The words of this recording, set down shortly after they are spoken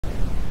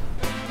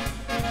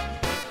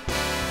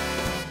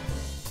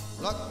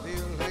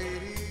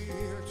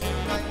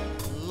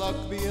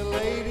luck be a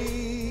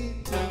lady.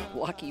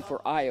 Lucky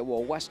for Iowa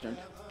Western,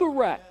 the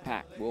Rat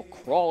Pack will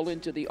crawl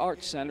into the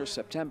Arts Center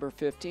September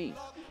 15th,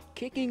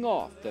 kicking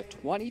off the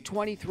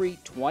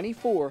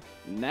 2023-24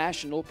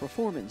 National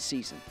Performance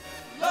Season.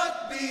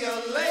 Luck be a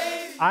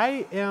lady.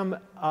 I am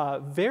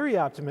very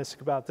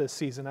optimistic about this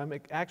season. I'm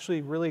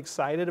actually really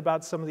excited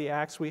about some of the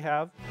acts we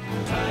have.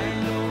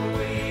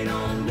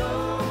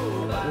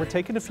 We're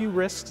taking a few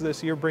risks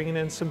this year, bringing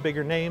in some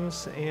bigger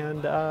names,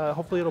 and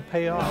hopefully it'll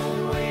pay off.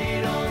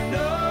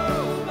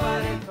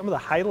 Some of the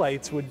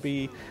highlights would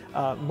be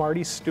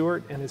Marty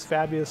Stewart and his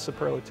fabulous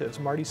superlatives.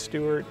 Marty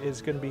Stewart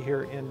is going to be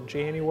here in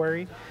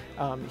January.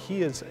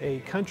 He is a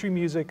country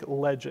music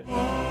legend.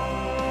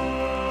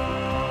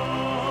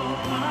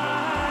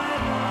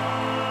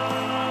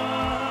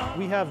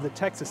 We have the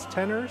Texas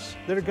Tenors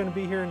that are going to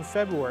be here in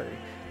February.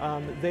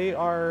 They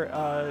are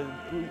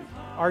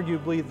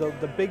arguably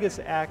the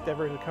biggest act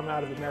ever to come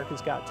out of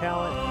America's Got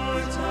Talent.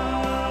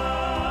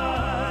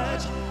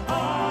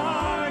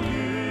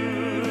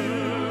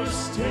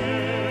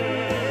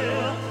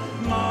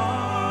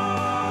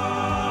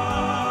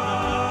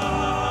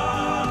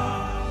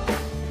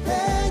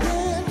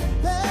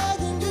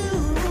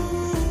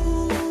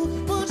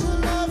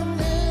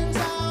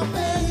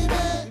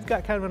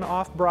 Got kind of an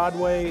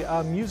off-Broadway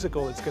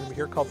musical that's going to be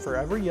here called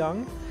Forever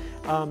Young.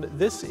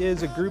 This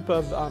is a group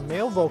of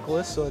male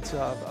vocalists, so it's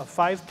a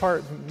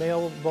 5-part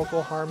male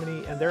vocal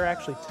harmony, and they're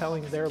actually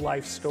telling their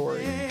life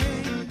story.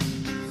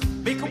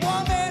 Make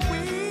one man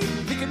weep,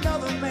 make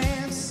another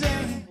man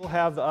sing. We'll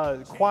have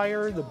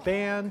choir, the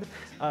band,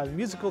 the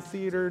musical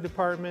theater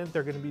department.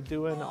 They're going to be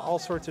doing all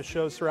sorts of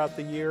shows throughout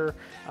the year,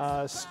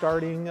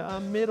 starting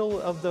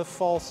middle of the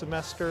fall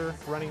semester,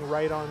 running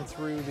right on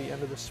through the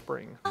end of the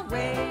spring.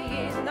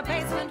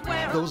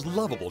 Those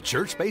lovable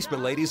church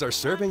basement ladies are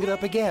serving it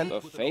up again.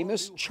 The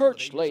famous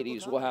church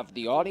ladies will have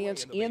the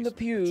audience in the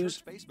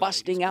pews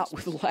busting out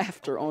with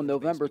laughter on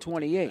November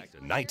 28th.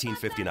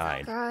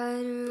 1959.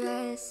 God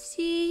rest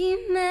ye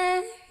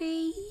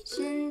merry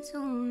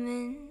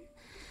gentlemen,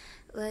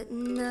 let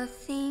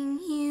nothing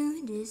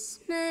you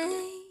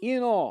dismay.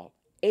 In all,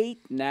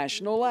 8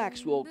 national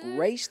acts will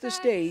grace the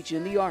stage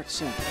in the Arts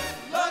Center.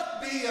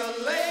 Luck be a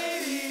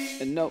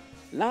lady. And no,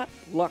 not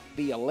luck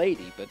be a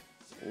lady, but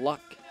luck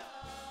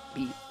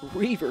be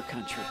Reaver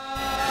Country.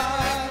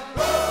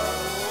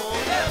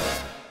 Oh,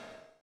 yeah.